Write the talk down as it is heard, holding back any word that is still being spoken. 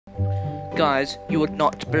Guys, you would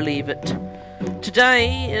not believe it.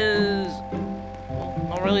 Today is, well,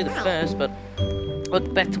 not really the first, but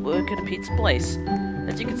look back to work at a pizza place.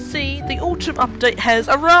 As you can see, the autumn update has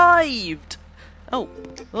arrived! Oh,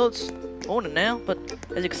 well it's morning now, but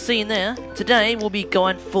as you can see in there, today we'll be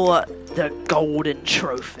going for the golden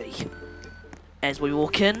trophy. As we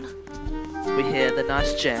walk in, we hear the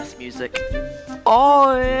nice jazz music.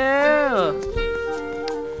 Oh yeah!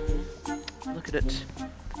 Look at it.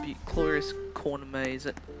 The glorious corner maze.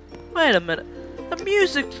 Wait a minute. The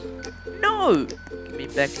music! No! Give me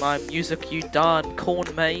back my music, you darn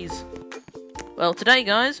corn maze. Well, today,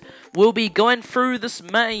 guys, we'll be going through this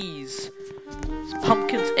maze. There's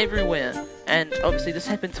pumpkins everywhere. And obviously this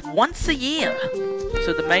happens once a year.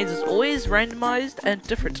 So the maze is always randomized and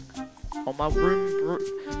different. On my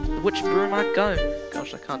which room I go.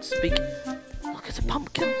 Gosh, I can't speak. Look, it's a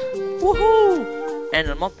pumpkin. Woohoo! And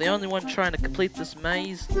I'm not the only one trying to complete this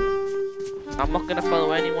maze. I'm not going to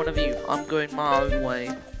follow any one of you. I'm going my own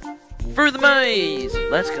way. Through the maze!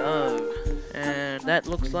 Let's go. And that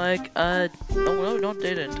looks like a... oh no, not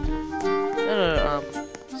dead end.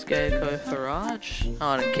 Scarecrow Garage?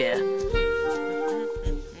 I don't care.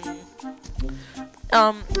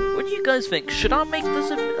 What do you guys think? Should I make this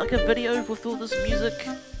like a video with all this music?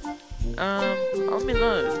 Let me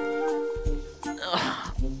know.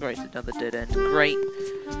 Ugh, great, another dead end. Great.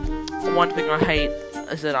 One thing I hate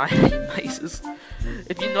is that I hate mazes.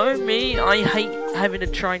 If you know me, I hate having to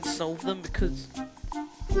try and solve them because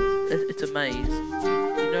it's a maze.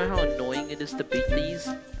 You know how annoying it is to beat these?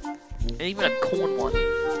 And even a corn one.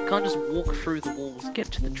 You can't just walk through the walls,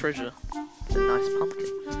 get to the treasure. It's a nice pumpkin.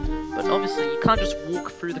 But obviously, you can't just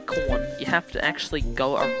walk through the corn. You have to actually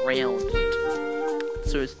go around it.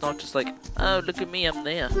 So it's not just like, oh, look at me, I'm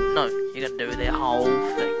there. No, you're gonna do the whole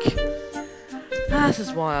thing. This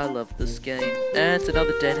is why I love this game. And it's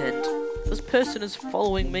another dead end. This person is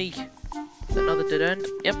following me. Another dead end?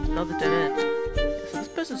 Yep, another dead end. So this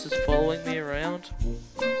person's just following me around.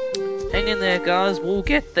 Hang in there, guys. We'll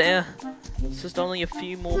get there. It's just only a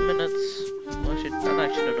few more minutes. Well, I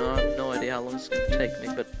actually don't know. I have no idea how long it's going to take me,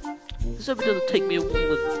 but this hope it doesn't take me more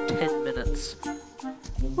than 10 minutes.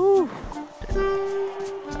 Whew.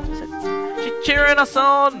 She's cheering us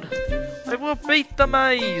on! We will beat the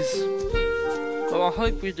maze! Well, I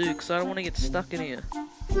hope we do, because I don't want to get stuck in here.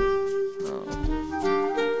 Oh,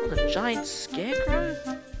 the giant scarecrow?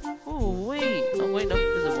 Oh, wait. Oh, wait, no,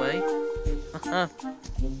 there's a way.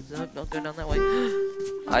 Not going down that way.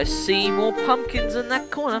 I see more pumpkins in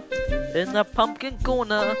that corner. In the pumpkin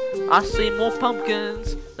corner, I see more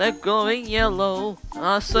pumpkins. They're glowing yellow.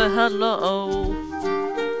 I say hello.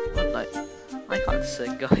 I can't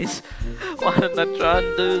sing, guys. Why didn't I try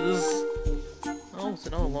and do this? Oh, it's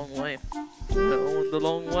another long way. Going the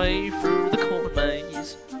long way through the corner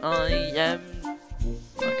maze. I am...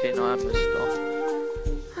 okay, no, I missed off.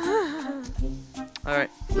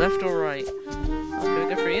 Alright, left or right? I'm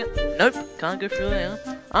gonna go through it. Nope, can't go through there.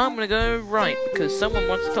 I'm gonna go right, because someone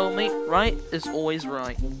once told me right is always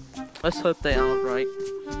right. Let's hope they are right.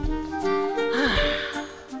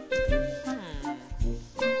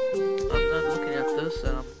 I'm not looking at this,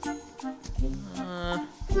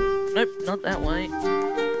 nope, not that way.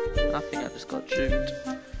 I think I just got juked.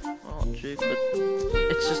 Well, not juked, but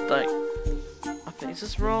it's just like... I think, is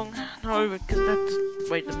this wrong? No, because that's...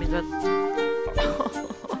 wait, that means that...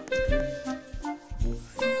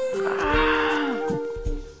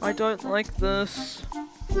 I don't like this.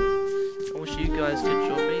 I wish you guys could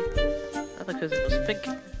join me. Other cousin was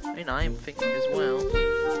thinking. I mean, I am thinking as well.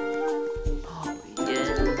 Oh,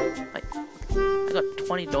 yeah. I got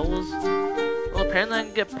 $20. Well, apparently I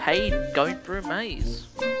can get paid going through a maze.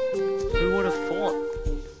 Who would have thought?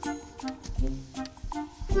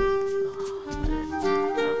 Oh, man.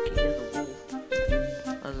 Okay, the wall.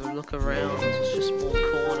 As I look around, it's just more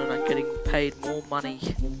corn and I'm getting paid more money.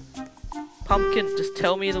 Pumpkin, just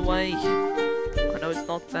tell me the way. I know it's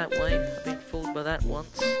not that way. I've been fooled by that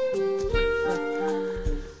once.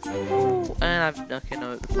 And I've... okay,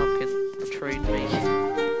 no, the pumpkin betrayed me.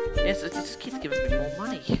 Yes, it just keeps giving me more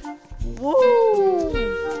money. Whoa!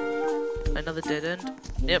 Another dead end.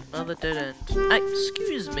 Yep, another dead end. Hey,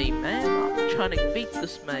 excuse me, man. I'm trying to beat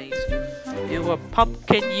this maze. You were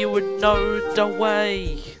pumpkin, you would know the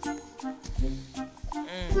way.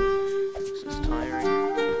 This is tiring.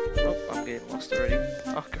 Oh, I'm getting lost already.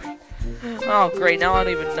 Oh, great. Oh, great. Now I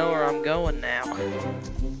don't even know where I'm going now.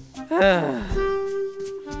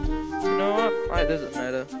 You know what? It doesn't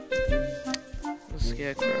matter. The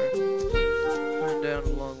scarecrow. Going down a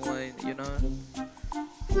long way, you know.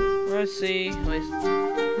 I see.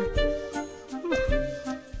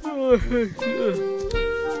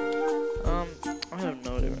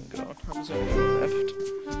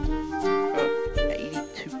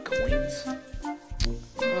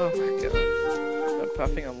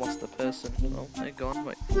 person. Oh, they're gone.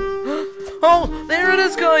 Wait. Oh, there it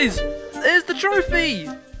is, guys! There's the trophy!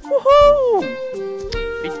 Woohoo!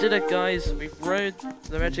 We did it, guys. We rode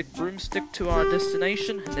the magic broomstick to our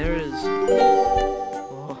destination, and there it is.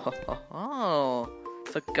 Oh,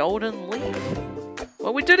 it's a golden leaf.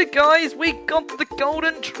 Well, we did it, guys! We got the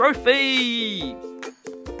golden trophy!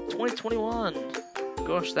 2021.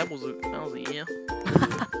 Gosh, that was a year.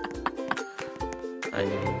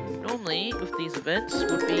 Normally, with these events,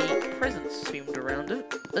 would be presents themed around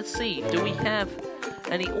it. Let's see, do we have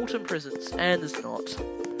any autumn presents? And there's not.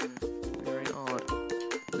 Very odd.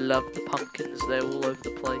 Love the pumpkins, they're all over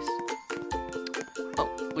the place. Oh,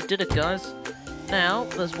 we did it, guys. Now,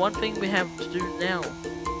 there's one thing we have to do now.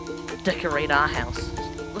 Decorate our house.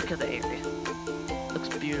 Look at the area. Looks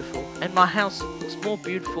beautiful. And my house looks more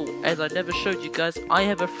beautiful. As I never showed you guys, I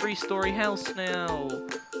have a 3-story house now.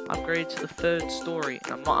 Upgraded to the 3rd story,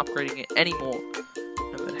 and I'm not upgrading it anymore.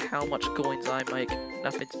 No matter how much coins I make,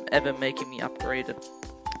 nothing's ever making me upgrade it.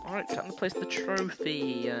 Alright, time to place the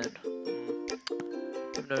trophy, and...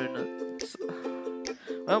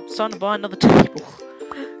 well, it's time to buy another table.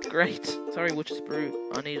 Great. Sorry, Witch's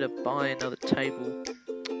Brew. I need to buy another table.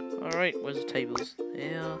 Alright, where's the tables?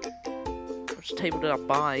 Yeah. Which table did I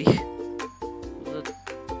buy? Was it...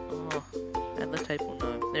 oh, and the table?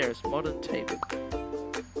 No. There's modern table.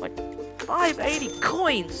 Like, 580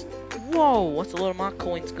 coins! Whoa, what's a lot of my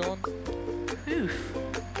coins gone? Oof.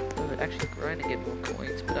 I'm actually grinding to get more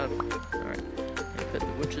coins, but alright. We put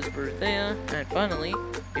the Witch's Brew there, and finally,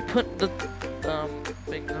 we put the,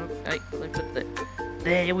 thing, no, hey, we put the,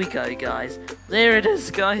 there we go, guys. There it is,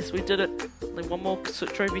 guys, we did it. Only one more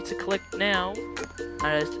trophy to collect now,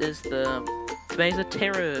 and it is the Maze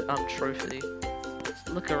Terror, trophy. Just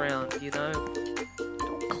look around, you know.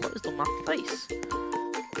 Don't close on my face.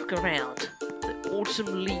 Look around. The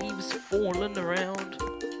autumn leaves falling around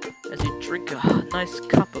as you drink a nice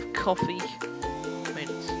cup of coffee. I mean,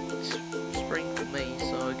 it's spring for me,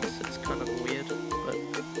 so I guess it's kind of weird, but...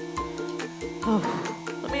 oh,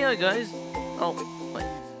 let me know, guys. Oh, wait.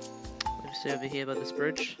 Let me see over here by this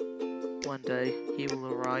bridge. One day, he will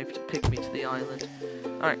arrive to pick me to the island.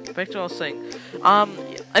 Alright, back to what I was saying.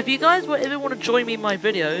 If you guys ever want to join me in my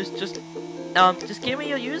videos, just give me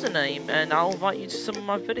your username and I'll invite you to some of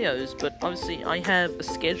my videos. But obviously, I have a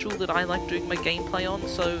schedule that I like doing my gameplay on,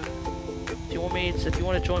 so if you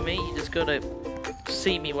want to join me, you just gotta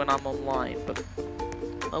see me when I'm online. But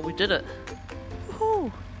well, we did it.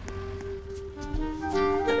 Woohoo!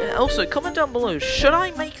 Also, comment down below. Should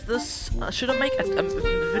I make this? Should I make a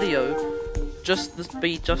video just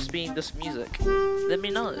being this music? Let me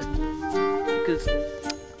know, because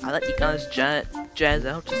I let you guys jazz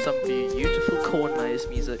out to some beautiful corn maze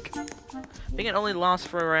music. I think it only lasts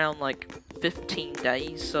for around like 15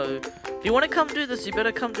 days. So if you want to come do this, you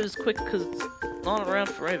better come do this quick, because it's not around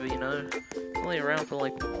forever. You know, it's only around for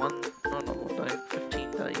like not one day,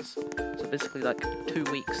 15 days. So basically like 2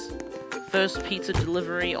 weeks. First pizza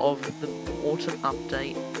delivery of the autumn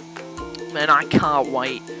update. Man, I can't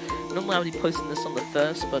wait. Normally I'll be posting this on the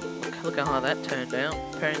 1st, but look how that turned out.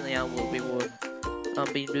 Apparently we will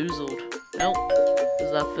be noozled. Well, this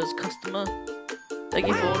is our first customer. Thank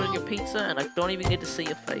you for ordering your pizza, and I don't even get to see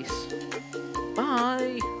your face.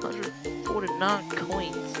 Bye! 149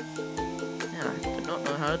 coins. Yeah, I do not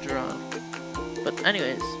know how to draw. But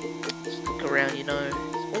anyways, just look around, you know.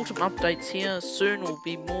 Autumn updates here. Soon will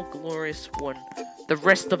be more glorious when the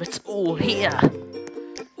rest of it's all here.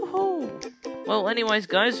 Woohoo! Well, anyways,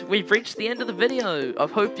 guys, we've reached the end of the video. I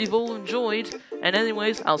hope you've all enjoyed. And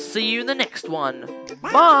anyways, I'll see you in the next one.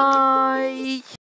 Bye!